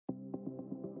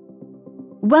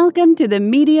Welcome to the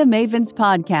Media Mavens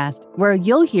podcast, where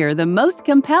you'll hear the most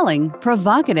compelling,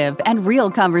 provocative, and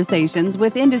real conversations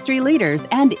with industry leaders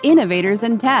and innovators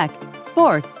in tech,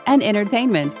 sports, and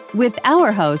entertainment with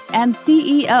our host and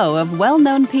CEO of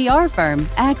well-known PR firm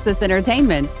Axis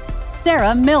Entertainment,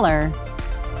 Sarah Miller.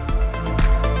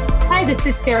 Hi, this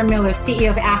is Sarah Miller, CEO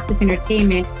of Axis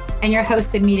Entertainment and your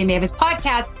host of Media Mavens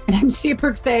podcast. And I'm super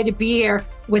excited to be here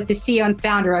with the CEO and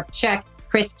founder of CHEQ,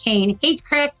 Chris Kane. Hey,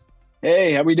 Chris.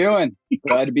 Hey, how we doing?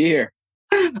 Glad to be here.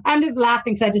 I'm just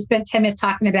laughing because I just spent 10 minutes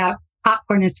talking about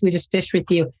popcorn and Swedish fish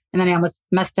with you, and then I almost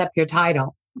messed up your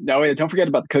title. No, wait, don't forget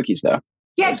about the cookies, though.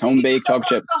 Yes, home-baked chocolate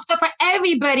chips. So for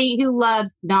everybody who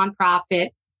loves nonprofit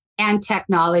and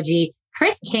technology,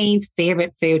 Chris Kane's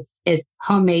favorite food is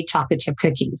homemade chocolate chip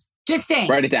cookies. Just saying.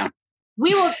 Write it down.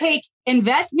 We will take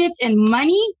investments in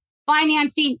money,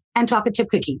 financing, and chocolate chip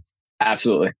cookies.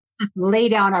 Absolutely. Just lay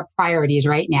down our priorities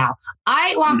right now.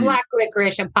 I want black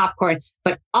licorice and popcorn,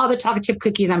 but all the chocolate chip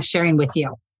cookies I'm sharing with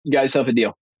you. You got yourself a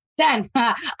deal. Done.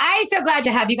 I'm so glad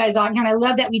to have you guys on here. And I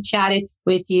love that we chatted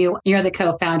with you. You're the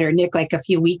co-founder, Nick, like a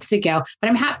few weeks ago. But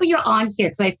I'm happy you're on here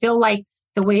because I feel like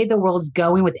the way the world's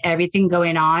going with everything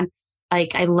going on,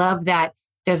 like I love that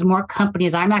there's more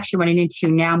companies I'm actually running into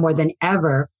now more than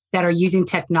ever that are using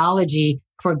technology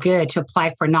for good to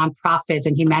apply for nonprofits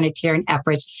and humanitarian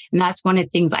efforts. And that's one of the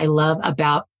things I love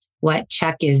about what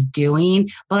CHEQ is doing.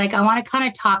 But like, I want to kind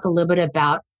of talk a little bit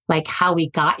about like how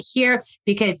we got here,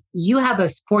 because you have a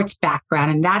sports background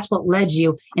and that's what led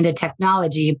you into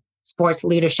technology, sports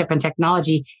leadership and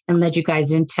technology, and led you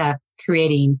guys into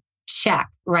creating CHEQ,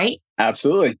 right?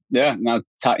 Absolutely. Yeah. Now,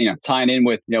 tying in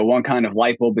with, one kind of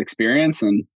light bulb experience,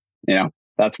 and,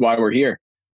 that's why we're here.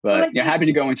 But happy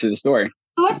to go into the story.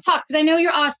 Let's talk, because I know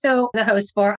you're also the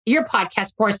host for your podcast,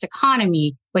 Sports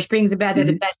Economy, which brings together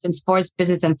the best in sports,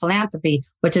 business, and philanthropy,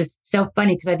 which is so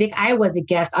funny because I think I was a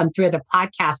guest on 3 of the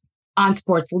podcasts on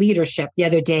sports leadership the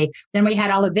other day. Then we had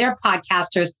all of their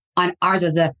podcasters on ours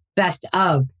as the best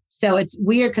of. So it's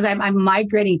weird because I'm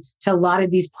migrating to a lot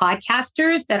of these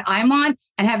podcasters that I'm on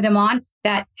and have them on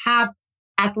that have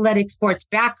athletic sports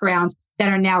backgrounds that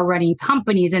are now running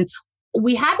companies. And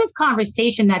we had this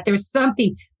conversation that there's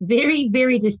something very,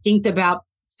 very distinct about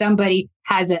somebody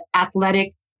has an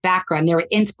athletic background. They were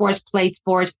in sports, played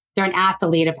sports. They're an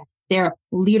athlete of their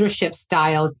leadership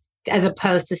styles, as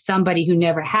opposed to somebody who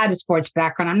never had a sports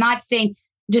background. I'm not saying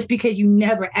just because you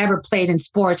never, ever played in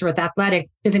sports or with athletic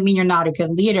doesn't mean you're not a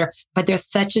good leader, but there's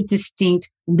such a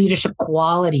distinct leadership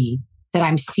quality that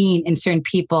I'm seeing in certain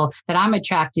people that I'm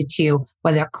attracted to,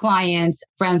 whether clients,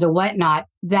 friends, or whatnot,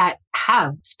 that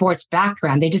have sports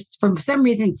background. They just, for some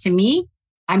reason, to me,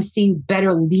 I'm seeing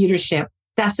better leadership.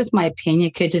 That's just my opinion.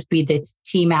 It could just be the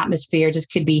team atmosphere,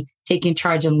 just could be taking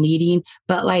charge and leading.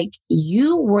 But like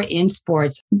you were in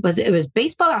sports, it was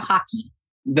baseball or hockey?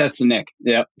 That's Nick.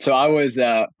 Yeah. So I was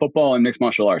football and mixed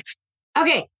martial arts.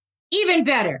 Okay. Even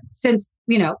better since,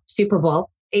 Super Bowl,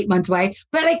 8 months away.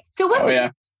 But like, so what's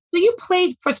So you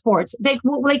played for sports,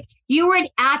 like you were an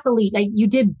athlete, like you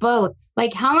did both.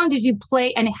 Like how long did you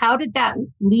play and how did that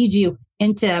lead you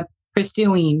into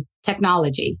pursuing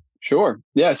technology? Sure.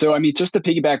 Yeah. So, just to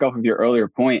piggyback off of your earlier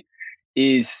point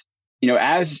is,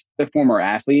 as a former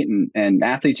athlete and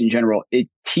athletes in general, it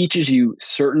teaches you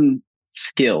certain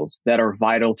skills that are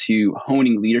vital to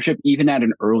honing leadership, even at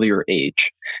an earlier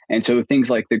age. And so things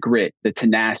like the grit, the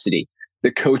tenacity,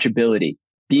 the coachability,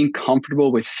 being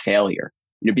comfortable with failure.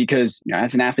 Because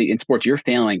as an athlete in sports, you're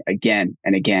failing again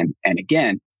and again and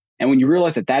again. And when you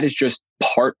realize that is just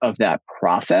part of that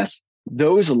process,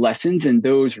 those lessons and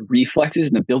those reflexes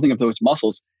and the building of those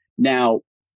muscles now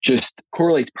just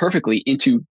correlates perfectly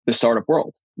into the startup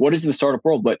world. What is the startup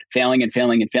world but failing and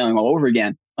failing and failing all over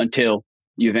again until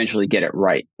you eventually get it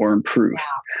right or improve?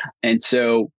 Wow. And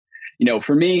so,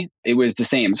 for me, it was the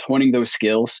same as honing those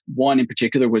skills. One in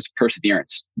particular was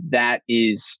perseverance. That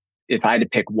is, if I had to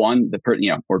pick one,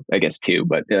 or I guess 2,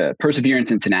 but perseverance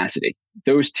and tenacity.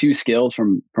 Those 2 skills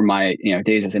from my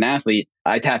days as an athlete,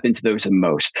 I tap into those the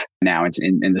most now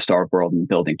in the startup world and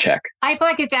building CHEQ. I feel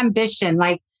like it's ambition,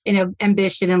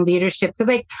 ambition and leadership. Because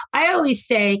like I always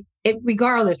say,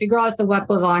 regardless of what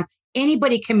goes on,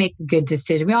 anybody can make a good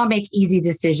decision. We all make easy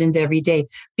decisions every day.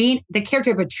 Being the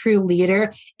character of a true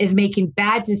leader is making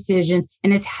bad decisions,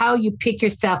 and it's how you pick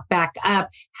yourself back up,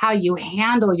 how you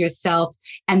handle yourself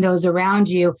and those around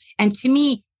you. And to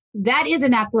me, that is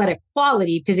an athletic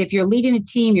quality, because if you're leading a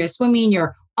team, you're swimming,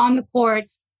 you're on the court,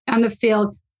 on the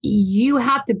field,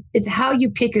 it's how you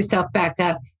pick yourself back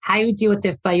up, how you deal with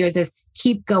the failures, is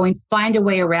keep going, find a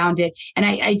way around it. And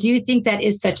I do think that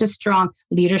is such a strong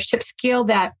leadership skill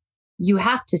that you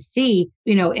have to see,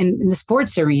 in the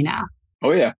sports arena.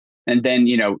 Oh, yeah. And then,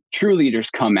 true leaders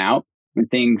come out when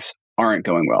things aren't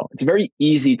going well. It's very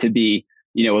easy to be,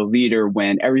 a leader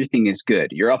when everything is good.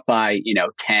 You're up by,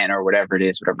 10 or whatever it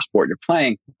is, whatever sport you're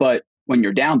playing. But when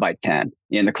you're down by 10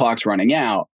 and the clock's running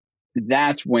out,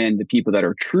 that's when the people that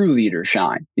are true leaders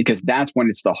shine, because that's when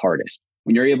it's the hardest.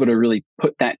 When you're able to really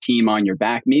put that team on your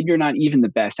back, maybe you're not even the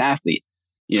best athlete.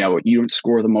 You don't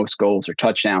score the most goals or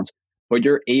touchdowns, but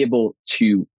you're able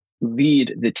to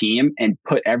lead the team and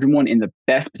put everyone in the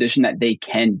best position that they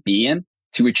can be in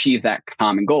to achieve that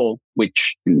common goal,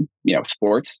 which in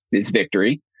sports is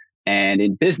victory, and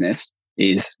in business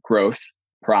is growth,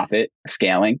 profit,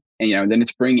 scaling, and then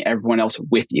it's bringing everyone else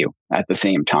with you at the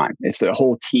same time. It's the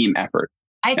whole team effort.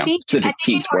 I think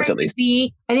team sports, at least.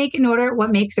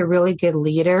 What makes a really good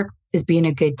leader is being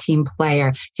a good team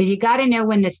player, because you got to know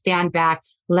when to stand back,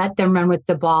 let them run with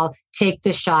the ball, take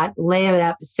the shot, lay it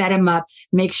up, set them up,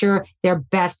 make sure their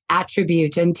best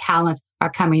attributes and talents are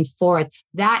coming forth.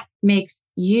 That makes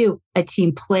you a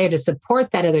team player to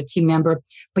support that other team member,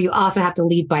 but you also have to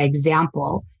lead by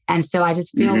example. And so I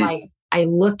just feel like I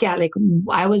look at,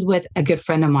 I was with a good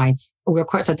friend of mine. We were, of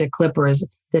course, at the Clippers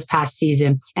this past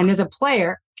season. And there's a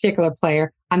particular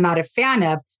player I'm not a fan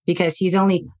of, because he's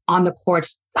only on the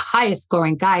court's highest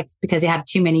scoring guy because they had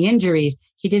too many injuries.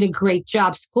 He did a great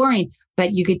job scoring,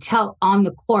 but you could tell on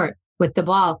the court with the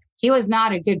ball, he was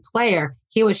not a good player.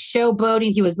 He was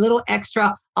showboating. He was a little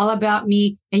extra, all about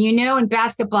me. And in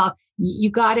basketball, you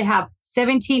got to have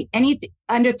 17,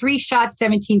 under 3 shots,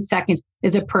 17 seconds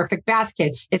is a perfect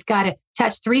basket. It's got to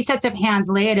touch 3 sets of hands,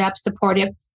 lay it up, support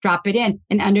it, drop it in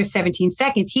under 17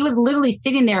 seconds. He was literally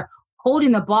sitting there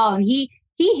holding the ball, and he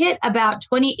hit about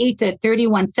 28 to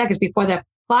 31 seconds before the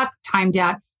clock timed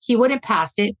out. He wouldn't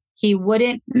pass it. He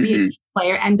wouldn't be a team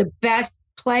player. And the best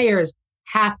players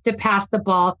have to pass the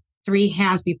ball 3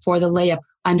 hands before the layup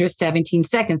under 17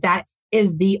 seconds. That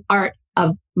is the art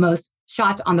of most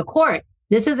shots on the court.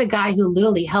 This is a guy who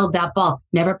literally held that ball,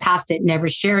 never passed it, never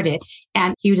shared it.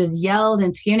 And he just yelled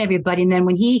and screamed at everybody. And then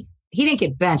when he didn't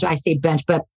get benched, I say bench,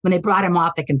 but when they brought him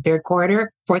off in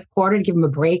fourth quarter to give him a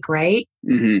break, right?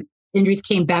 Injuries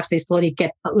came back, so they slowly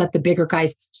let the bigger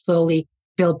guys slowly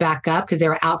build back up because they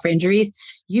were out for injuries.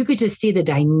 You could just see the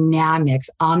dynamics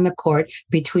on the court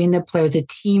between the players, the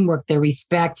teamwork, the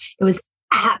respect. It was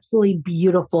absolutely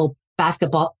beautiful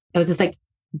basketball. It was just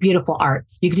beautiful art.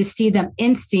 You could just see them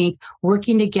in sync,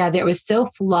 working together. It was so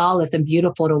flawless and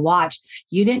beautiful to watch.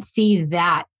 You didn't see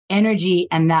that energy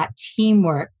and that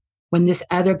teamwork when this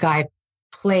other guy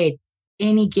played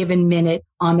any given minute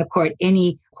on the court,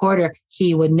 any quarter.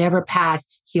 He would never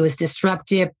pass. He was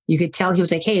disruptive. You could tell he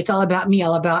was like, hey, it's all about me,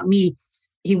 all about me.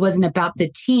 He wasn't about the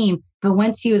team. But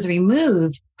once he was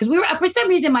removed, because for some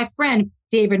reason, my friend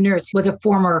David Nurse was a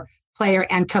former player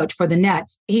and coach for the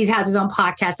Nets. He has his own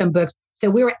podcast and books. So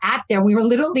we were at there. We were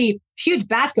literally huge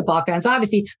basketball fans,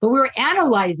 obviously, but we were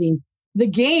analyzing the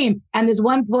game. And there's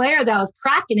one player that was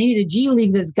cracking. I needed to G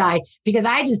League this guy because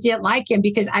I just didn't like him,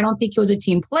 because I don't think he was a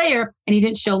team player and he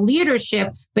didn't show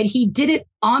leadership, but he did it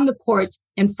on the courts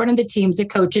in front of the teams, the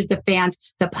coaches, the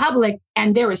fans, the public.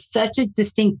 And there was such a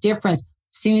distinct difference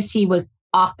as soon as he was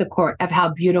off the court of how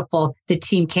beautiful the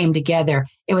team came together.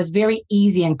 It was very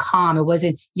easy and calm. It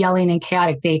wasn't yelling and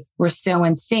chaotic. They were so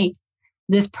in sync.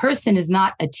 This person is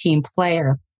not a team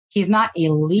player. He's not a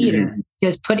leader. He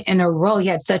was put in a role. He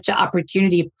had such an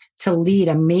opportunity to lead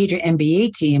a major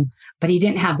NBA team, but he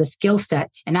didn't have the skill set.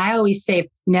 And I always say,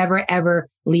 never, ever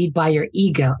lead by your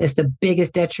ego. It's the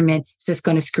biggest detriment. It's just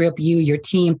going to screw up you, your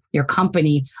team, your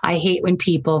company. I hate when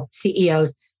people,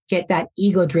 CEOs, get that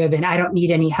ego driven. I don't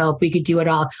need any help. We could do it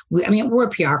all. We're a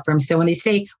PR firm. So when they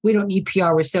say we don't need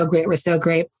PR, we're so great.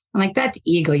 I'm like, that's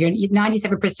ego.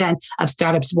 97% of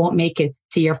startups won't make it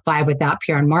to year 5 without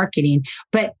PR and marketing,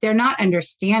 but they're not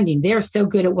understanding. They're so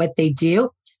good at what they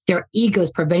do. Their ego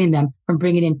is preventing them from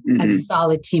bringing in a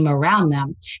solid team around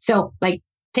them. So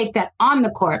take that on the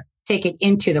court, take it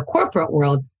into the corporate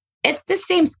world. It's the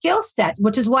same skill set,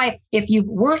 which is why if you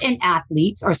were in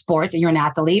athletes or sports and you're an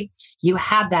athlete, you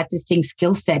have that distinct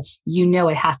skill set.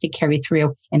 It has to carry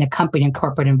through in a company and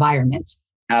corporate environment.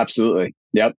 Absolutely.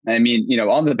 Yep.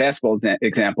 On the basketball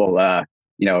example, a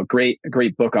great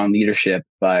book on leadership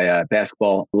by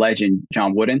basketball legend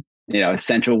John Wooden,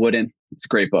 Essential Wooden. It's a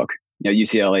great book,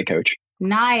 UCLA coach.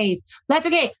 Nice. That's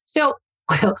okay. So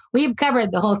we've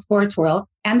covered the whole sports world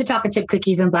and the chocolate chip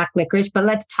cookies and black licorice, but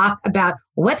let's talk about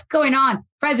what's going on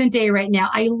present day right now.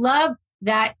 I love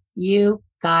that you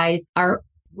guys are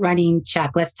running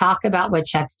Check. Let's talk about what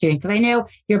Check's doing, because I know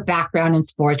your background in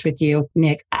sports with you,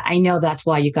 Nick. I know that's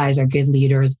why you guys are good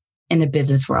leaders in the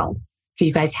business world. because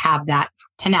you guys have that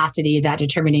tenacity, that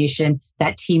determination,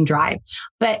 that team drive.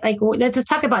 But like, let's just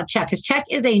talk about CHEK, because CHEK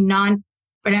is a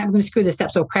and I'm going to screw this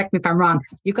up, so correct me if I'm wrong.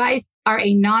 You guys are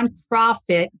a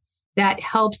nonprofit that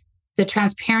helps the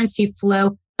transparency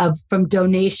flow from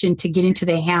donation to get into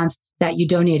the hands that you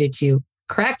donated to,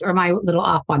 correct? Or am I a little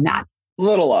off on that? A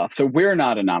little off. So we're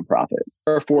not a nonprofit.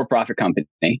 We're a for-profit company.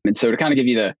 And so to kind of give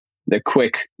you the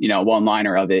quick,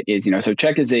 one-liner of it is, so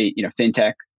CHEK is a,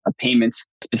 fintech, a payments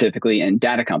specifically, and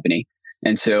data company.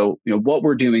 And so, what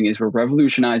we're doing is we're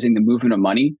revolutionizing the movement of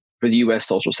money for the U.S.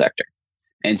 social sector.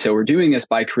 And so we're doing this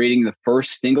by creating the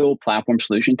first single platform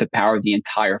solution to power the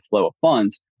entire flow of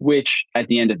funds, which at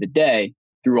the end of the day,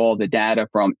 through all the data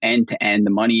from end to end, the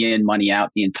money in, money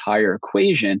out, the entire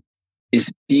equation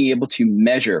is being able to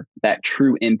measure that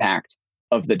true impact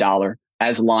of the dollar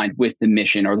as aligned with the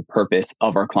mission or the purpose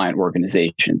of our client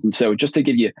organizations. And so just to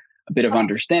give you a bit of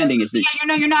understanding is that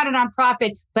you're not a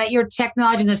nonprofit, but your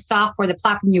technology and the software, the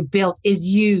platform you built is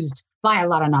used by a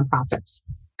lot of nonprofits.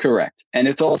 Correct. And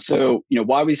it's also,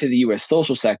 why we say the U.S.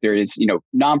 social sector is,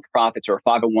 nonprofits or a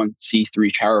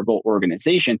 501c3 charitable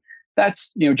organization.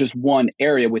 That's, just one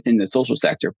area within the social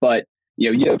sector. But,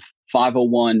 you have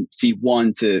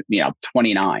 501c1 to,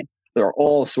 29. There are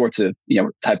all sorts of,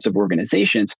 types of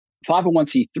organizations.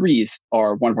 501c3s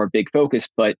are one of our big focus,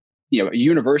 but, a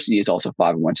university is also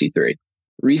 501c3.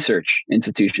 Research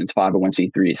institutions,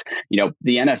 501c3s.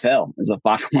 The NFL is a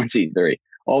 501c3.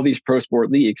 All these pro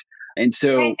sport leagues. And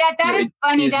so that is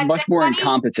funny. It's much more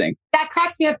encompassing. That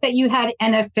cracks me up that you had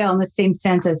NFL in the same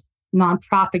sense as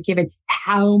nonprofit, given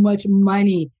how much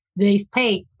money they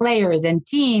pay players and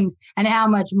teams and how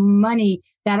much money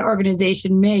that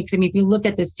organization makes. I mean, if you look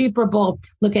at the Super Bowl,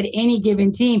 look at any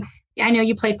given team. I know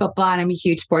you play football and I'm a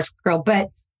huge sports girl, but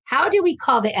how do we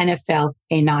call the NFL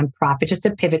a nonprofit? Just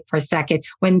to pivot for a second,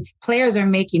 when players are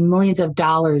making millions of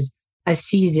dollars a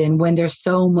season, when there's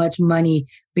so much money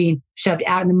being shoved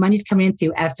out and the money's coming in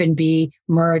through F&B,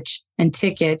 merch, and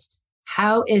tickets,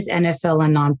 how is NFL a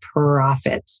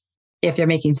nonprofit if they're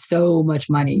making so much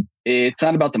money? It's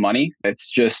not about the money. It's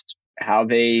just how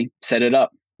they set it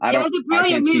up. I can't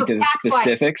speak to the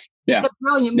specifics. Yeah. It's a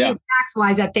brilliant move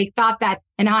tax-wise that they thought that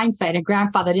in hindsight and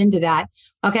grandfathered into that.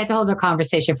 Okay, that's a whole other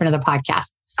conversation for another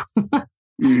podcast.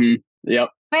 Mm-hmm. Yep.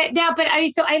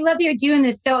 So I love that you're doing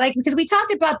this. So because we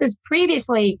talked about this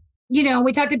previously,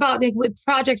 we talked about with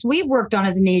projects we've worked on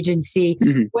as an agency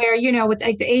where, with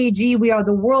the AEG, We Are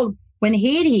the World, when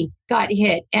Haiti got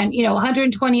hit and,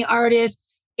 120 artists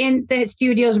in the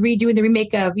studios redoing the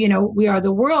remake of, We Are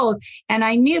the World. And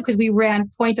I knew because we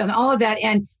ran point on all of that.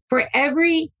 And for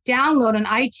every download on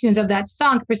iTunes of that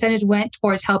song, percentage went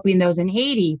towards helping those in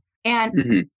Haiti.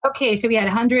 And okay, so we had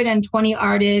 120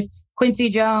 artists, Quincy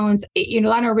Jones,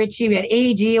 Lionel Richie, we had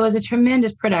AEG. It was a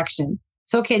tremendous production.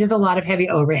 So, okay, there's a lot of heavy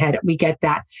overhead. We get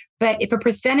that. But if a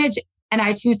percentage, and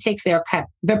iTunes takes their cut,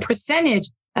 the percentage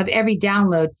of every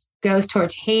download goes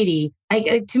towards Haiti.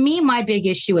 To me, my big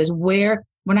issue is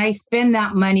when I spend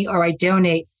that money or I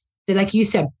donate, like you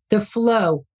said, the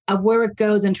flow of where it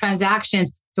goes in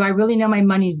transactions. Do I really know my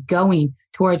money's going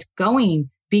towards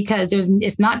going? Because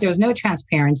there's no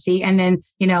transparency. And then,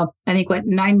 I think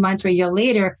 9 months or a year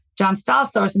later, John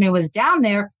Stalsor was down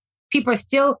there. People are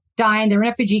still dying. They're in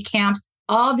refugee camps.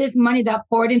 All this money that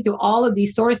poured in through all of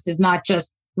these sources, not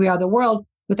just We Are the World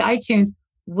with iTunes.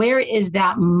 Where is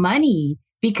that money?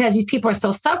 Because these people are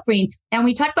still suffering. And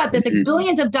we talked about this, like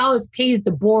billions of dollars pays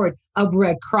the board of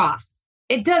Red Cross.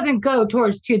 It doesn't go to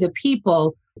the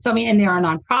people. So, and they're a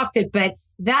nonprofit, but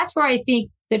that's where I think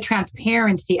the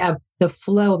transparency of the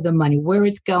flow of the money, where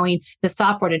it's going, the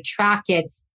software to track it,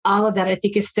 all of that, I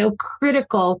think is so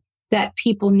critical that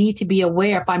people need to be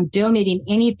aware. If I'm donating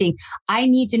anything, I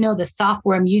need to know the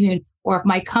software I'm using, or if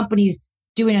my company's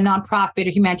doing a nonprofit or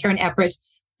humanitarian efforts,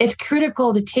 it's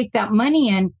critical to take that money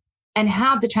in and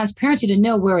have the transparency to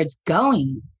know where it's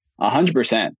going.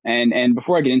 100%. And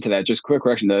before I get into that, just quick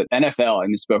correction, the NFL, I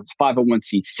misspoke, it's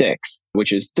 501c6,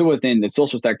 which is still within the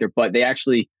social sector, but they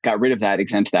actually got rid of that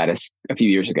exempt status a few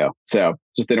years ago. So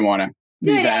just didn't want to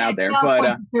leave that out there.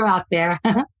 But you're out there.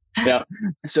 Yeah.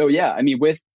 So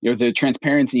with the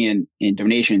transparency in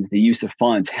donations, the use of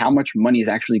funds, how much money is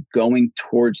actually going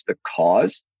towards the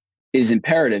cause is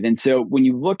imperative. And so when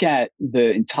you look at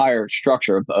the entire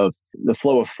structure of the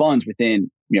flow of funds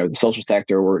within the social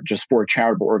sector or just for a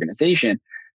charitable organization,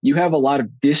 you have a lot of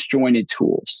disjointed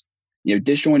tools,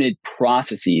 disjointed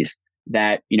processes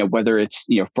that, whether it's,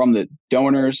 from the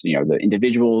donors, the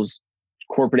individuals,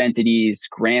 corporate entities,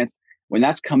 grants, when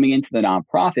that's coming into the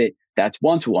nonprofit, that's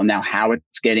one tool. And now how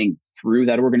it's getting through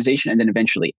that organization and then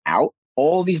eventually out,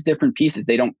 all these different pieces,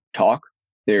 they don't talk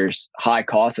There's high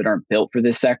costs that aren't built for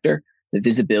this sector. The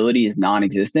visibility is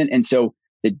non-existent. And so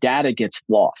the data gets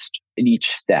lost in each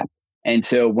step. And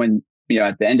so when,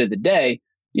 at the end of the day,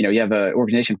 you have an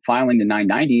organization filing the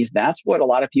 990s, that's what a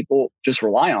lot of people just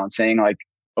rely on, saying like,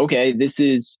 okay, this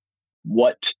is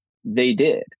what they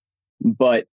did.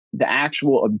 But the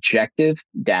actual objective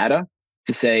data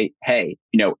to say, hey,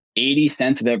 80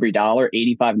 cents of every dollar,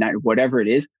 85, 90, whatever it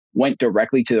is, went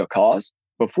directly to the cause.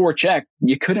 Before check,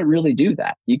 you couldn't really do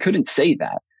that. You couldn't say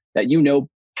that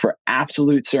for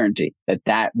absolute certainty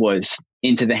that was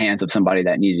into the hands of somebody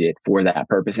that needed it for that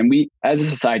purpose. And we, as a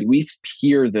society, we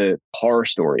hear the horror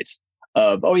stories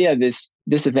of, oh yeah, this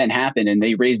event happened and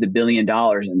they raised $1 billion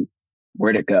and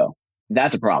where'd it go?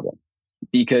 That's a problem,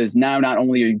 because now not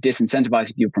only are you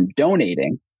disincentivizing people from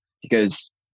donating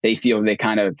because they feel they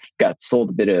kind of got sold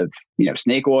a bit of,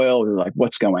 snake oil, or like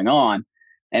what's going on.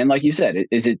 And like you said,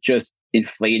 is it just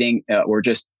inflating or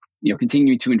just,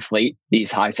 continuing to inflate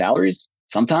these high salaries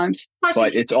sometimes?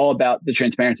 But it's all about the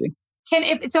transparency.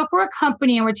 If we're a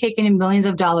company and we're taking in millions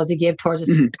of dollars to give towards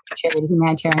this charity,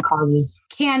 humanitarian causes,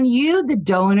 can you, the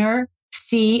donor,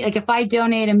 see, like if I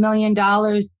donate $1 million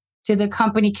to the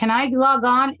company, can I log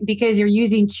on because you're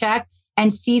using check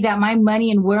and see that my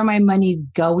money and where my money's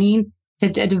going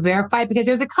to verify? Because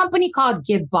there's a company called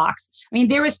GiveBox. I mean,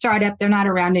 they're a startup. They're not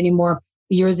around anymore.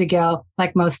 Years ago,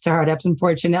 like most startups,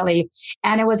 unfortunately.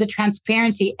 And it was a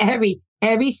transparency.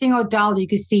 Every single dollar, you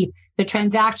could see the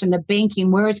transaction, the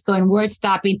banking, where it's going, where it's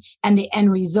stopping, and the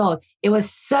end result. It was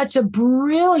such a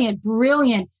brilliant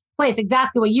place.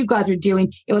 Exactly what you guys are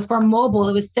doing. It was for mobile.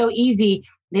 It was so easy.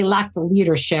 They lacked the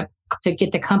leadership to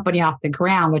get the company off the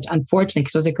ground, which unfortunately,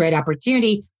 because it was a great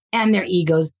opportunity, and their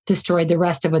egos destroyed the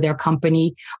rest of their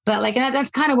company. But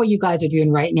that's kind of what you guys are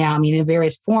doing right now. I mean, in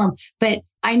various form. But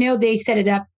I know they set it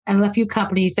up, and a few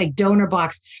companies like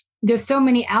DonorBox. There's so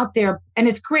many out there, and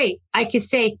it's great. I could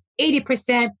say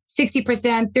 80%,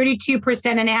 60%,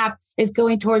 32.5% is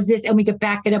going towards this, and we could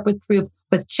back it up with proof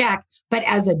with check. But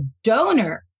as a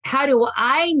donor, how do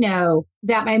I know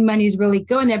that my money is really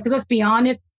going there? Because let's be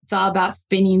honest, it's all about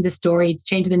spinning the story, it's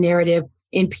changing the narrative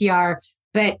in PR.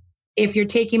 But if you're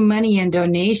taking money in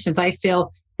donations, I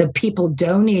feel the people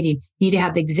donating need to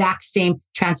have the exact same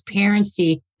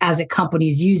transparency as a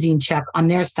company's using check on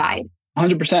their side.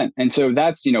 100%. And so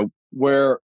that's,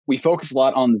 where we focus a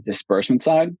lot on the disbursement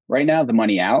side right now, the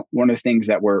money out. One of the things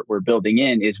that we're building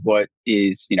in is what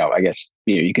is, I guess,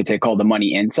 you could say called the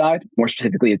money inside. More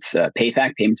specifically, it's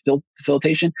PayFac, payments bill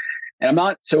facilitation. And I'm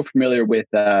not so familiar with,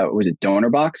 was it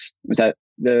DonorBox? Was that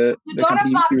the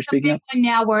company you were speaking of? One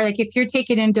now where if you're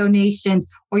taking in donations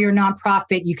or your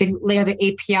nonprofit, you could layer the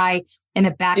API in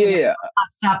the back. Yeah.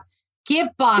 Pops up.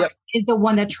 GiveBox is the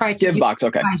one that tried to GiveBox, do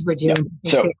what you guys were doing.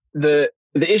 Yep. So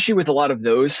the issue with a lot of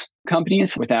those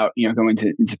companies, without going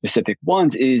into specific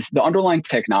ones, is the underlying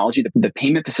technology, the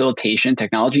payment facilitation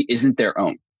technology isn't their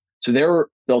own. So they're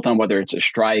built on whether it's a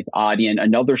Stripe, Adyen,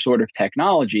 another sort of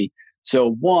technology.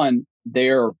 So one,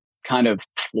 their kind of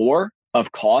floor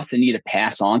of cost they need to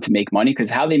pass on to make money,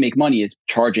 because how they make money is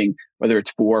charging whether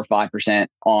it's 4 or 5%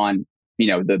 on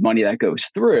the money that goes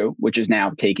through, which is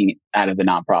now taking it out of the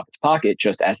nonprofit's pocket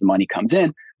just as the money comes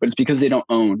in. But it's because they don't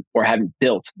own or haven't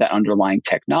built that underlying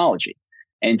technology.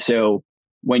 And so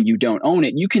when you don't own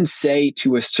it, you can say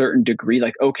to a certain degree,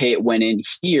 like, okay, it went in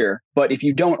here. But if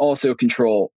you don't also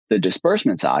control the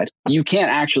disbursement side, you can't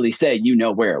actually say,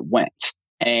 where it went.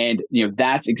 And,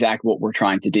 that's exactly what we're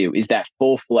trying to do, is that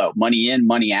full flow, money in,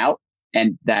 money out,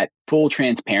 and that full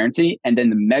transparency, and then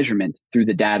the measurement through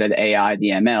the data, the AI,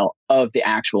 the ML of the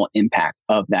actual impact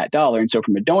of that dollar. And so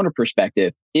from a donor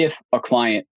perspective, if a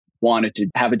client wanted to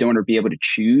have a donor be able to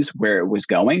choose where it was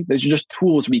going, those are just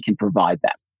tools we can provide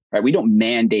them, right? We don't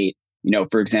mandate,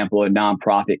 for example, a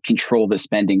nonprofit control the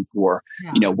spending for,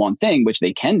 one thing, which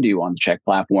they can do on the check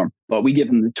platform, but we give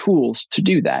them the tools to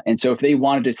do that. And so if they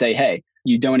wanted to say, hey,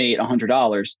 you donate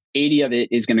 $100, 80 of it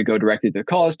is going to go directly to the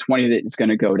cause, 20 of it is going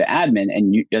to go to admin.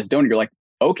 And you, as a donor, you're like,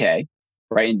 okay,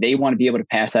 right? And they want to be able to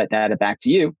pass that data back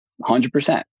to you,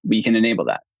 100%. We can enable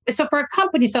that. So for a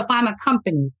company, if I'm a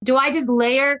company, do I just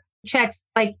layer checks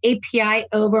like API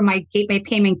over my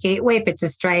payment gateway, if it's a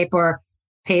Stripe or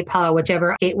PayPal or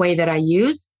whichever gateway that I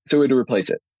use? So we would replace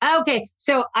it. Okay.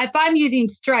 So if I'm using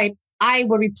Stripe, I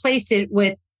would replace it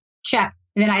with check.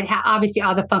 And then I'd have obviously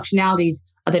all the functionalities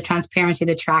of the transparency,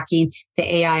 the tracking,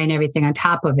 the AI and everything on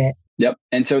top of it. Yep.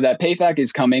 And so that PayFac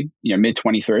is coming, mid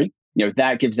 23,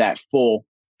 that gives that full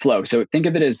flow. So think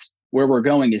of it as where we're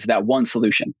going is that one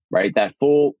solution, right? That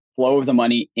full flow of the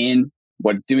money in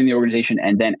what's doing the organization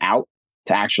and then out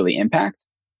to actually impact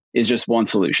is just one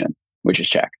solution, which is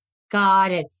check.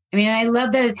 Got it. I mean, I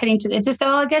love that it's heading to, it's just,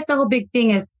 I guess the whole big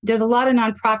thing is there's a lot of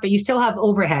nonprofit. You still have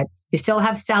overhead. You still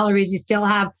have salaries. You still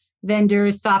have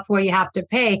vendors, software you have to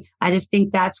pay. I just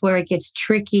think that's where it gets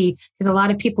tricky because a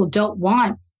lot of people don't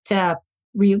want to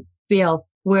reveal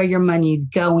where your money's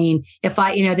going. If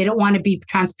they don't want to be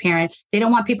transparent. They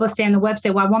don't want people to say on the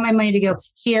website, well, I want my money to go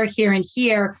here, here, and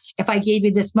here. If I gave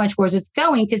you this much, where's it's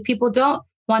going? Because people don't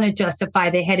want to justify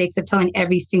the headaches of telling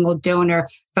every single donor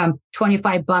from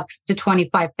 $25 to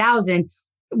 25,000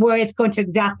 where it's going to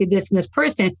exactly this and this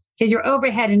person, because your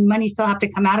overhead and money still have to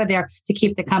come out of there to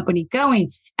keep the company going.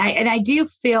 And I do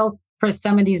feel for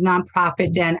some of these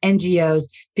nonprofits and NGOs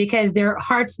because their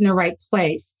heart's in the right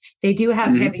place. They do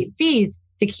have heavy fees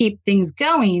to keep things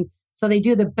going. So they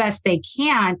do the best they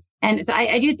can. And so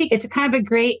I do think it's a kind of a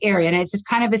gray area and it's just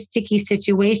kind of a sticky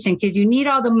situation because you need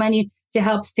all the money to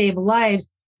help save lives.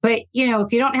 But,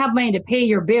 if you don't have money to pay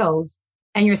your bills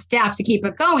and your staff to keep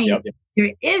it going,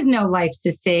 there is no lives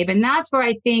to save. And that's where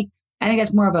I think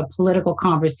it's more of a political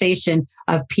conversation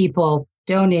of people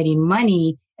donating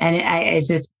money. And I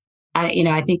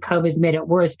think COVID's made it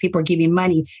worse. People are giving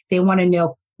money. They want to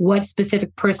know what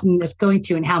specific person is going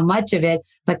to and how much of it.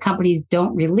 But companies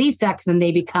don't release that because then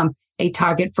they become a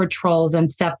target for trolls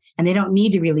and stuff. And they don't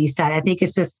need to release that. I think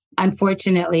it's just,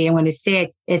 unfortunately, I'm going to say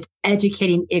it, it's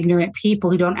educating ignorant people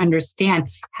who don't understand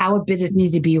how a business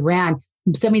needs to be ran.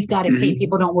 Somebody's got to pay.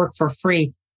 People don't work for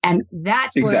free. And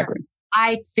that's where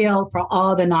I feel for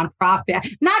all the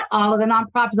nonprofit, not all of the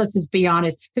nonprofits, let's just be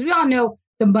honest, because we all know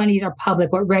the monies are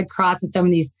public, what Red Cross and some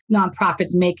of these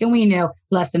nonprofits make. And we know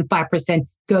less than 5%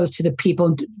 goes to the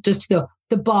people, just to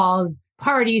the balls,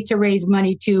 parties to raise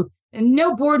money to. And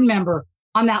no board member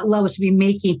on that level should be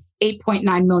making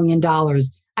 $8.9 million.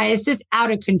 It's just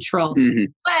out of control.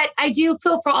 But I do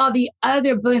feel for all the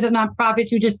other billions of nonprofits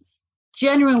who just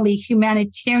generally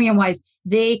humanitarian wise,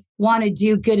 they want to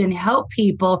do good and help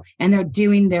people and they're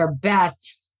doing their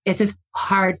best. It's just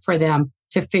hard for them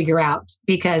to figure out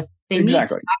because they need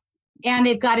to, and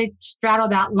they've got to straddle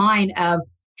that line of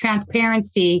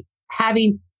transparency,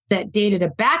 having that data to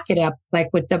back it up, like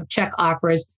with the check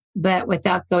offers, but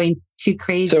without going too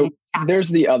crazy. So there's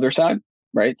the other side,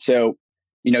 right? So,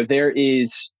 there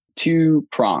is two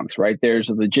prongs, right? There's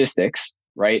logistics,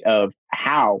 right? Of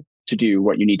how to do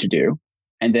what you need to do.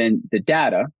 And then the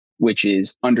data, which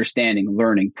is understanding,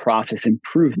 learning, process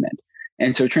improvement.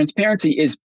 And so transparency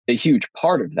is a huge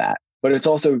part of that, but it's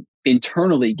also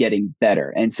internally getting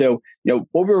better. And so,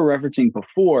 what we were referencing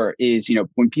before is,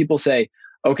 when people say,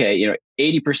 okay,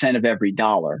 80% of every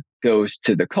dollar goes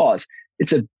to the cause,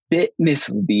 it's a bit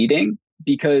misleading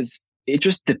because it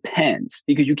just depends,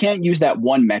 because you can't use that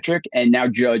one metric and now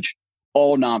judge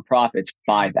all nonprofits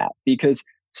by that, because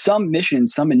some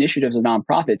missions, some initiatives of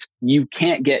nonprofits, you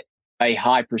can't get a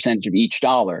high percentage of each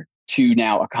dollar to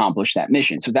now accomplish that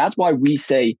mission. So that's why we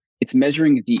say it's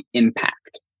measuring the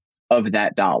impact of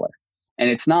that dollar. And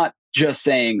it's not just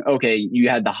saying, okay, you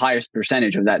had the highest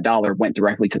percentage of that dollar went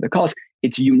directly to the cause.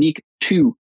 It's unique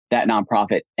to that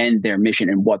nonprofit and their mission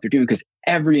and what they're doing, because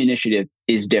every initiative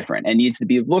is different and needs to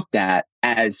be looked at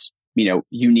as,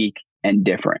 unique and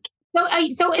different.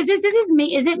 So is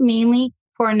it mainly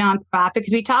for a nonprofit?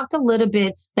 Because we talked a little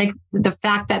bit, like the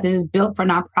fact that this is built for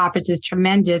nonprofits is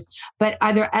tremendous, but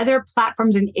are there other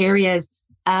platforms and areas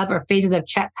of or phases of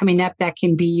check coming up that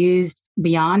can be used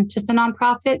beyond just the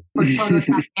nonprofit for total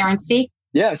transparency?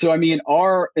 Yeah. So,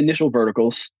 our initial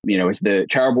verticals, is the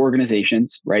charitable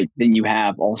organizations, right? Then you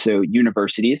have also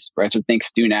universities, right? So think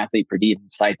student athlete per diem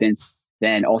stipends,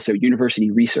 then also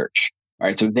university research,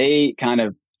 right? So they kind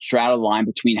of straddle the line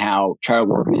between how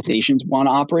charitable organizations want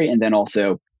to operate and then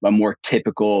also a more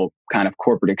typical kind of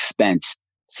corporate expense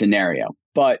scenario.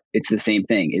 But it's the same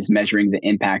thing, is measuring the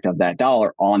impact of that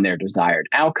dollar on their desired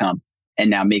outcome and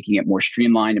now making it more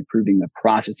streamlined, improving the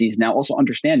processes. Now also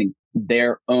understanding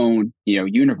their own,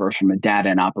 universe from a data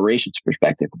and operations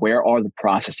perspective. Where are the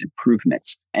process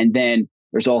improvements? And then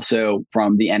there's also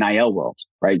from the NIL world,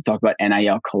 right? You talk about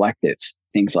NIL collectives,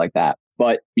 things like that.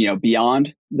 But,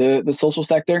 beyond the social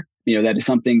sector, that is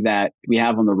something that we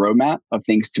have on the roadmap of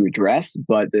things to address.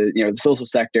 But the social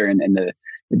sector and the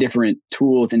different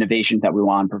tools, innovations that we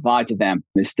want to provide to them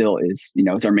is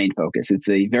our main focus. It's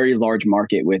a very large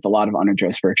market with a lot of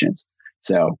unaddressed frictions.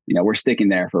 So, we're sticking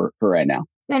there for right now.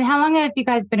 Then how long have you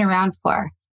guys been around for?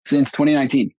 Since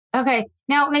 2019. Okay.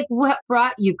 Now, what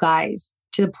brought you guys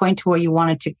to the point to where you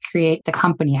wanted to create the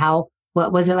company?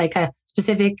 What was it, like a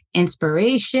specific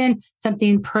inspiration,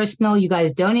 something personal you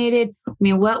guys donated?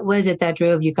 What was it that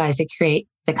drove you guys to create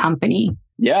the company?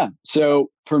 Yeah. So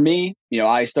for me,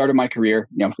 I started my career,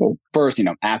 first,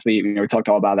 athlete, we talked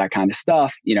all about that kind of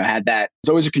stuff, had that. I was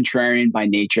always a contrarian by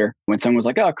nature. When someone was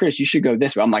like, oh, Chris, you should go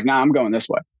this way. I'm like, nah, I'm going this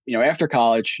way. After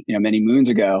college, many moons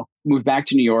ago, moved back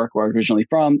to New York, where I was originally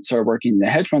from, started working in the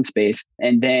hedge fund space.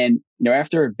 And then,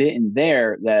 after a bit in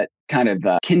there, that kind of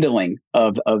kindling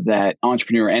of that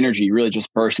entrepreneur energy really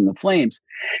just burst into flames.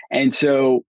 And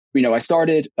so, I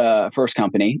started a first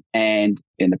company and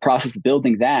in the process of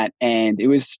building that, and it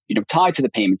was, tied to the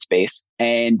payment space.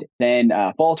 And then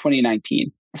fall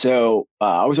 2019. So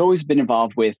I was always been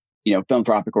involved with,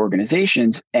 philanthropic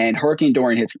organizations, and Hurricane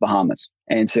Dorian hits the Bahamas.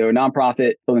 And so a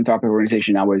nonprofit philanthropic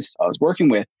organization I was working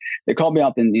with, they called me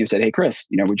up and said, hey, Chris,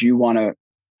 would you want to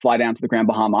fly down to the Grand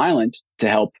Bahama Island to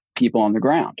help people on the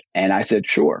ground? And I said,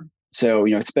 sure. So,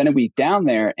 spent a week down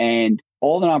there, and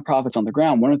all the nonprofits on the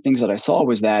ground, one of the things that I saw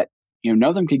was that, none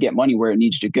of them could get money where it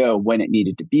needed to go when it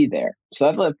needed to be there. So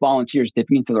that left volunteers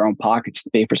dipping into their own pockets to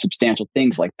pay for substantial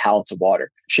things like pallets of water,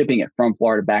 shipping it from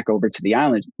Florida back over to the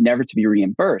island, never to be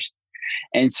reimbursed.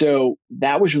 And so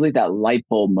that was really that light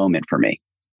bulb moment for me,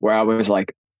 where I was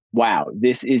like, wow,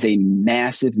 this is a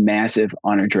massive, massive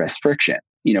unaddressed friction.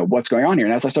 What's going on here?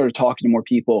 And as I started talking to more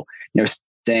people,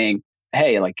 saying,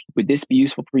 hey, like, would this be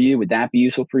useful for you? Would that be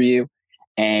useful for you?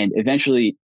 And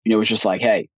eventually, it was just like,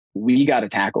 hey, we got to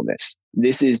tackle this.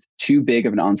 This is too big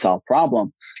of an unsolved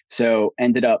problem. So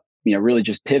ended up, really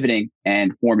just pivoting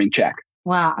and forming Check.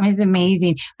 Wow. It's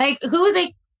amazing.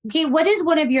 Okay, what is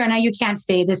one of your, I know you can't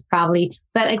say this probably,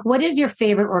 but what is your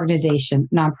favorite organization,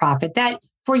 nonprofit that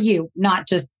for you, not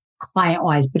just client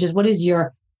wise, but just what is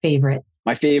your favorite?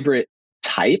 My favorite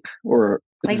type, or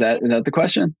is that the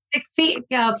question?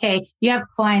 Okay, you have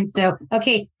clients, so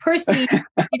okay. Personally,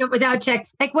 without Check,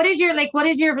 what is your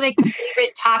favorite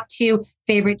top 2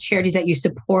 favorite charities that you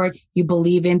support, you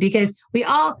believe in? Because we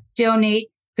all donate,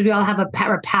 because we all have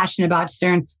we're passionate about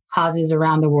certain causes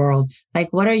around the world.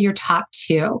 What are your top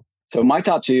 2? So my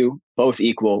top 2, both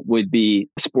equal, would be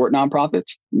sport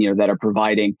nonprofits, that are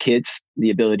providing kids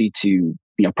the ability to,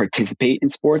 participate in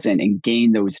sports and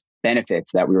gain those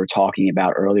benefits that we were talking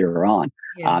about earlier on.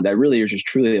 Yeah. That really are just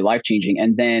truly life-changing.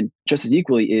 And then just as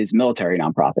equally is military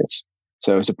nonprofits.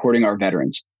 So supporting our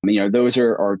veterans. Those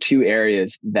are 2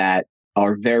 areas that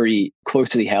are very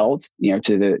closely held,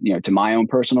 to my own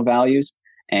personal values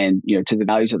and, to the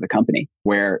values of the company,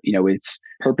 where, it's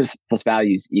purpose plus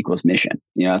values equals mission.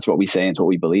 That's what we say. And it's what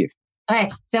we believe. Okay.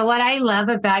 So what I love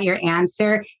about your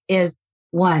answer is,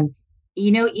 one,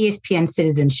 ESPN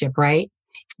citizenship, right?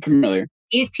 Familiar.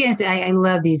 ESPN, I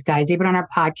love these guys. They've been on our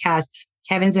podcast.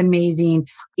 Kevin's amazing.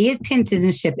 ESPN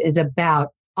citizenship is about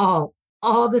all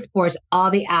the sports,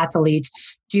 all the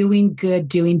athletes doing good,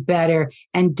 doing better,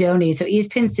 and donating. So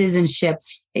ESPN citizenship,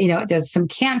 there's some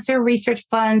cancer research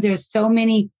funds. There's so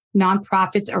many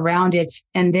nonprofits around it.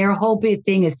 And their whole big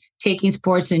thing is taking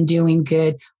sports and doing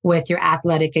good with your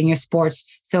athletic and your sports.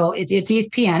 So it's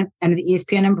ESPN under the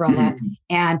ESPN umbrella.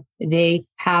 And they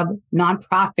have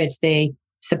nonprofits they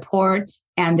support.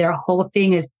 And their whole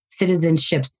thing is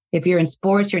citizenships. If you're in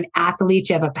sports, you're an athlete,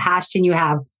 you have a passion, you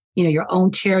have, your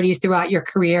own charities throughout your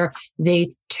career,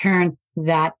 they turn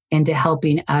that into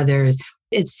helping others.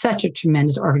 It's such a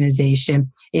tremendous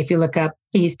organization. If you look up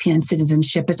ESPN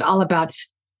citizenship, it's all about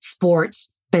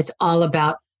sports, but it's all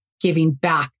about giving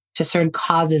back to certain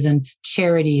causes and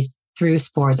charities through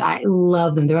sports. I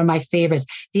love them. They're one of my favorites.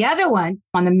 The other one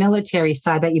on the military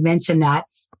side that you mentioned that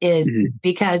is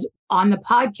because on the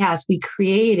podcast, we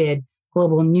created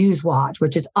Global News Watch,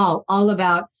 which is all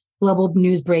about global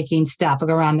news breaking stuff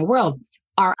around the world.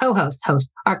 Our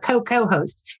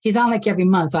co-host, he's on every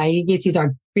month. So I guess he's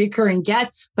our recurring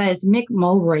guest, but it's Mick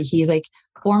Mulroy. He's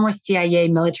former CIA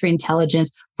military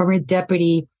intelligence, former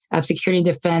deputy of security and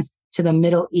defense to the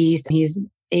Middle East. He's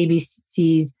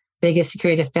ABC's biggest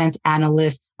security defense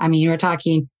analyst. You're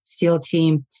talking SEAL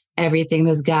team, everything.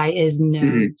 This guy is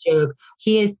no joke.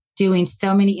 He is doing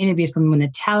so many interviews from when the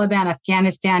Taliban,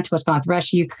 Afghanistan, to what's going on with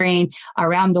Russia, Ukraine,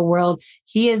 around the world.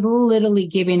 He is literally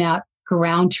giving out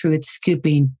ground truth,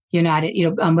 scooping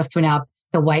what's coming out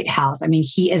the White House.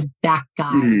 He is that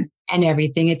guy and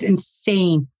everything. It's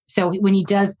insane. So when he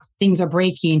does things are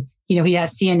breaking, he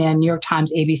has CNN, New York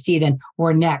Times, ABC, then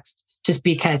we're next, just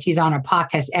because he's on our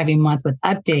podcast every month with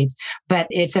updates. But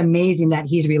it's amazing that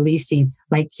he's releasing.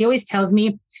 He always tells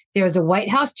me there's a White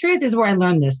House truth. This is where I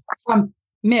learned this from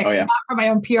Mick, not from my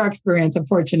own PR experience,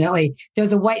 unfortunately.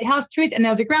 There's a White House truth and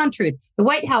there's a ground truth. The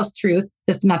White House truth,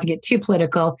 just not to get too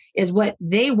political, is what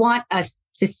they want us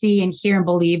to see and hear and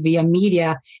believe via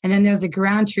media. And then there's the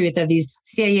ground truth of these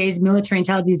CIAs, military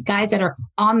intelligence, these guys that are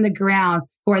on the ground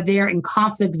who are there in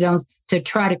conflict zones to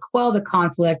try to quell the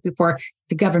conflict before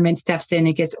the government steps in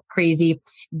and gets crazy.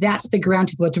 That's the ground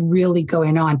truth, what's really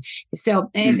going on. So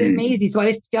it's amazing. So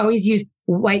I always use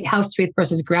White House truth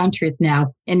versus ground truth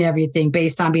now in everything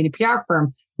based on being a PR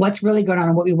firm. What's really going on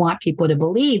and what we want people to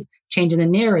believe, changing the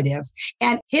narrative.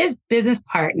 And his business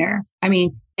partner, I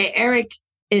mean, Eric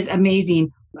is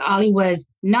amazing. Ali was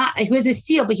he was a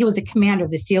SEAL, but he was the commander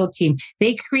of the SEAL team.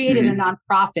 They created a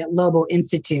nonprofit, Lobo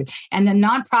Institute. And the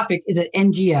nonprofit is an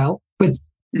NGO with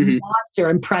monster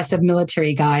impressive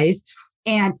military guys.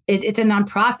 And it's a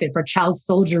nonprofit for child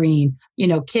soldiering,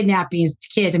 kidnapping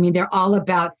kids. I mean, they're all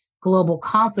about global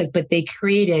conflict, but they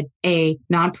created a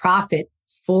nonprofit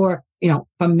for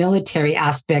a military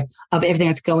aspect of everything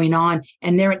that's going on.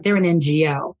 And they're an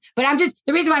NGO. But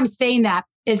the reason why I'm saying that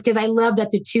is because I love that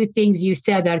the two things you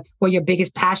said that where your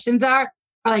biggest passions are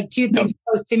like two things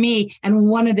close to me. And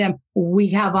one of them we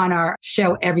have on our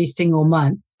show every single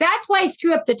month. That's why I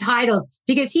screw up the titles,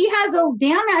 because he has a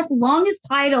damn ass longest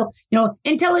title,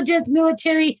 intelligence,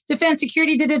 military, defense,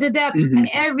 security, And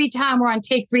every time we're on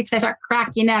take 3, because I start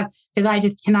cracking up because I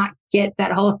just cannot get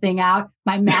that whole thing out.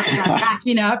 My mouth is not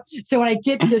cracking up. So when I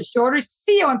get to the shorter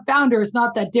CEO and founder, it's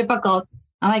not that difficult.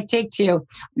 I like take 2.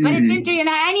 But it's interesting. And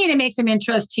I need to make some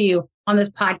intros to you on this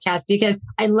podcast because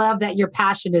I love that your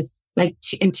passion is like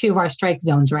in 2 of our strike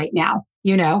zones right now,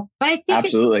 But I think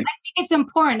absolutely. It's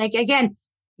important. Like, again,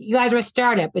 you guys are a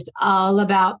startup. It's all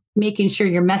about making sure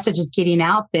your message is getting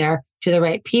out there to the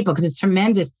right people because it's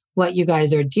tremendous what you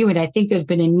guys are doing. I think there's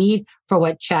been a need for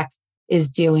what Check is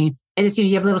doing. And just,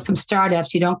 you have some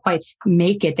startups, you don't quite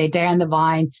make it. They die on the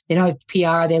vine. They don't have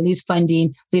PR. They lose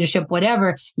funding, leadership,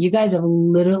 whatever. You guys have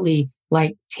literally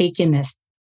taken this,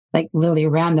 literally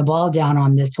ran the ball down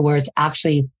on this to where it's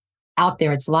actually out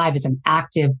there. It's live. It's an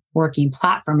active working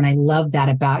platform. And I love that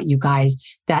about you guys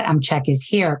that Check is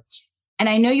here. And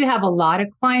I know you have a lot of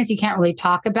clients. You can't really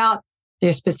talk about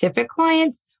their specific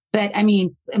clients, but I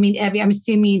mean, Evie, I'm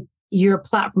assuming your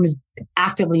platform is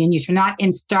actively in use. You're not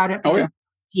in startup. Oh, yeah.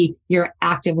 You're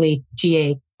actively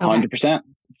GA. Okay. 100%.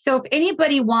 So if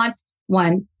anybody wants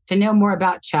to know more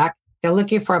about Check, they're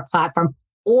looking for a platform,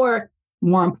 or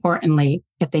more importantly,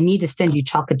 if they need to send you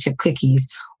chocolate chip cookies,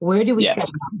 where do we send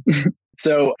them?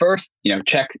 So first,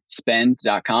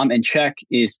 checkspend.com, and Check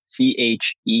is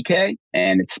CHEK,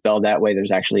 and it's spelled that way.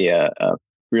 There's actually a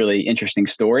really interesting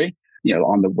story,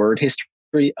 on the word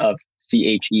history of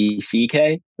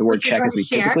CHECK, the word check as we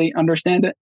typically understand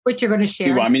it. Which you're going to share.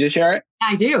 Do you want me to share it?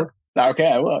 I do. Okay,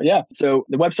 I will. Yeah. So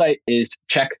the website is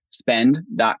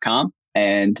checkspend.com.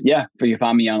 And yeah, so you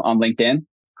find me on LinkedIn,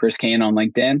 Chris Kane on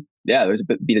LinkedIn. Yeah, those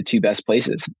would be the 2 best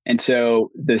places. And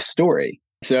so the story.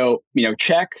 So,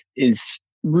 Check is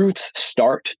roots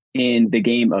start in the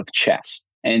game of chess.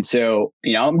 And so,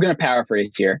 I'm going to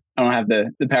paraphrase here. I don't have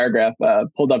the paragraph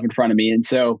pulled up in front of me. And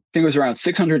so I think it was around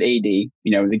 600 AD,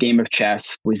 the game of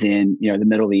chess was in, the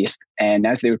Middle East. And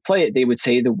as they would play it, they would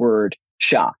say the word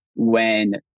Shah,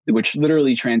 which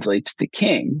literally translates to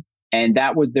king. And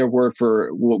that was their word for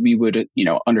what we would,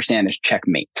 understand as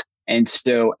checkmate. And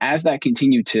so as that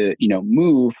continued to,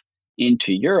 move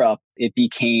into Europe, it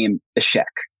became the Czech.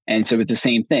 And so it's the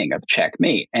same thing of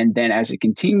checkmate. And then as it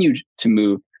continued to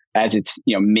move, as it's,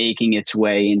 making its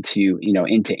way into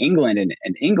England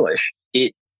and English,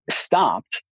 it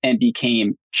stopped and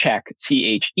became Czech,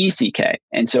 CHECK.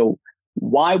 And so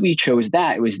why we chose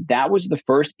that was the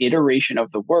first iteration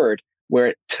of the word where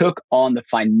it took on the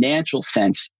financial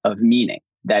sense of meaning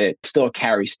that it still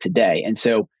carries today. And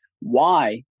so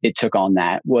why it took on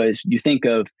that was, you think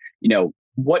of,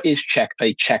 what is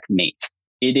a checkmate?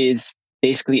 It is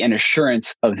basically an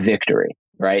assurance of victory,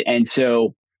 right? And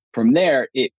so from there,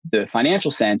 the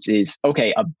financial sense is,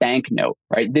 okay, a banknote,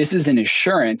 right? This is an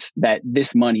assurance that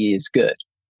this money is good,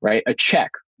 right? A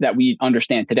check that we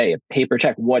understand today, a paper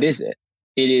check, what is it?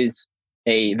 It is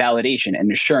a validation, an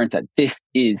assurance that this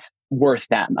is worth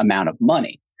that amount of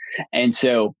money. And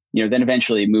so, then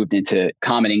eventually moved into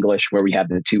common English where we have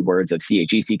the 2 words of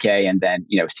CHECK and then,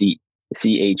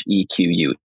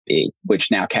 CHEQUE,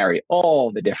 which now carry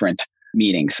all the different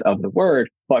meanings of the word.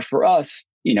 But for us,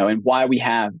 and why we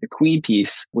have the Queen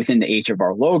piece within the H of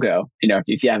our logo,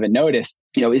 if you haven't noticed,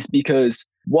 is because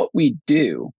what we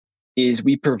do is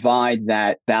we provide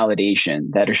that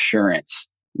validation, that assurance,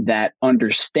 that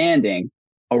understanding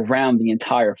around the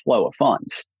entire flow of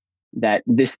funds, that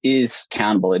this is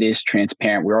accountable, it is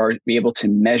transparent. We're able to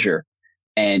measure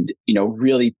and,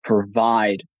 really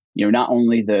provide, not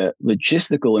only the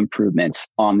logistical improvements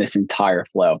on this entire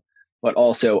flow, but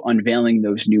also unveiling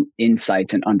those new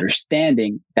insights and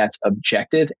understanding that's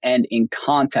objective and in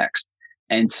context.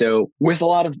 And so with a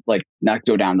lot of, like, not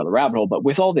go down to the rabbit hole, but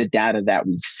with all the data that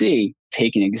we see,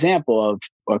 take an example of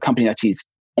a company that sees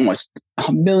almost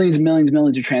millions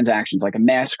of transactions, like a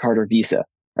MasterCard or Visa,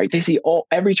 right? They see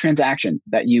every transaction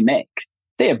that you make.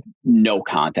 They have no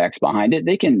context behind it.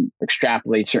 They can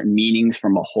extrapolate certain meanings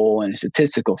from a whole in a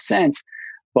statistical sense.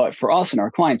 But for us and our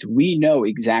clients, we know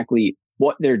exactly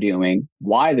what they're doing,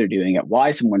 why they're doing it,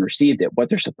 why someone received it, what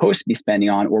they're supposed to be spending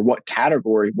on, or what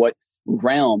category, what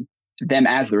realm, them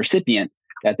as the recipient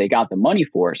that they got the money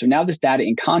for. So now this data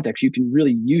in context, you can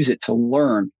really use it to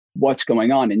learn what's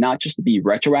going on, and not just to be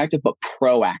retroactive, but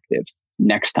proactive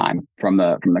next time from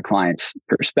the client's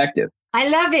perspective. I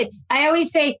love it. I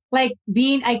always say, like,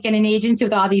 being like in an agency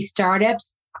with all these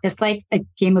startups, it's like a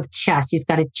game of chess. You just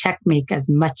got to checkmate as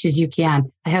much as you can.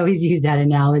 I always use that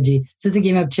analogy. So it's a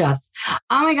game of chess.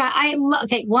 Oh my God.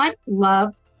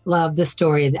 Love the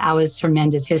story. That was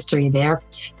tremendous history there.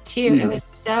 Two, It was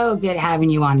so good having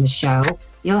you on the show.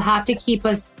 You'll have to keep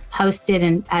us posted,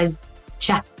 and as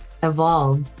Chuck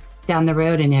evolves down the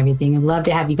road and everything. I'd love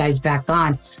to have you guys back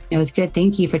on. It was good.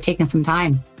 Thank you for taking some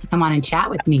time to come on and chat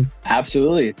with me.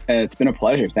 Absolutely. It's been a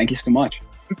pleasure. Thank you so much.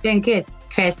 It's been good.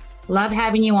 Chris, love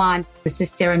having you on. This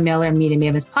is Sarah Miller, Media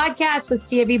Mavens Podcast. We'll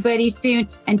see everybody soon.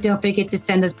 And don't forget to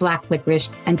send us black licorice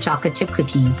and chocolate chip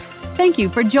cookies. Thank you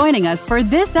for joining us for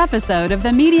this episode of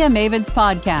the Media Mavens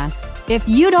Podcast. If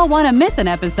you don't want to miss an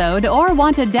episode or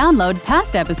want to download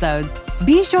past episodes,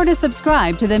 be sure to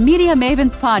subscribe to the Media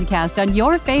Mavens Podcast on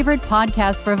your favorite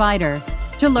podcast provider.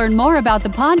 To learn more about the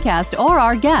podcast or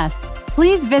our guests,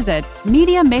 please visit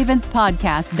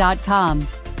MediaMavensPodcast.com.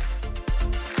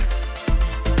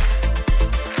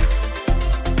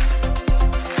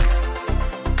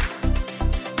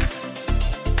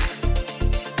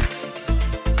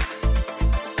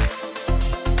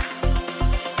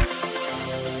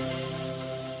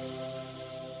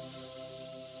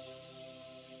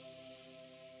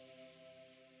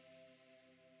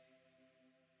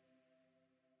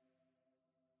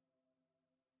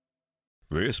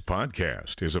 This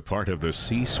podcast is a part of the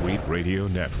C-Suite Radio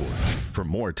Network. For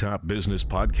more top business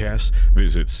podcasts,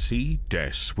 visit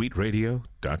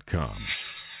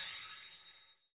c-suiteradio.com.